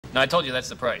No, I told you that's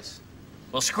the price.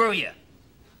 Well, screw you.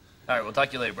 All right, we'll talk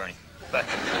to you later, Bernie. Bye.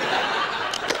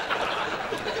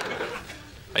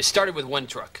 I started with one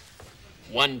truck.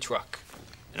 One truck.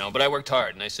 You know, but I worked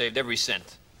hard, and I saved every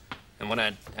cent. And when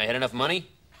I had enough money,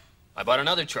 I bought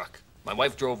another truck. My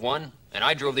wife drove one, and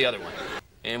I drove the other one.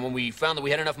 And when we found that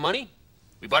we had enough money,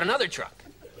 we bought another truck.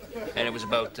 And it was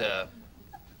about,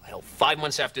 5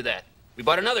 months after that, we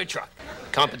bought another truck.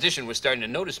 Competition was starting to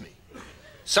notice me.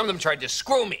 Some of them tried to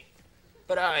screw me.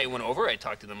 But I went over, I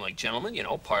talked to them like gentlemen, you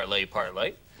know, parlay,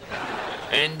 parlay.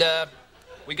 And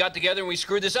we got together and we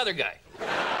screwed this other guy.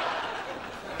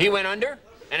 He went under,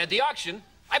 and at the auction,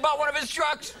 I bought one of his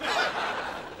trucks.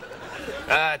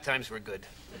 Times were good,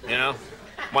 you know.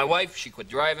 My wife, she quit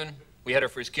driving. We had our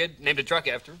first kid, named a truck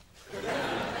after her.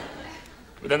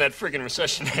 But then that friggin'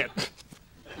 recession hit.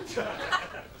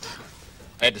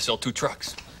 I had to sell 2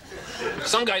 trucks.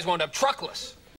 Some guys wound up truckless.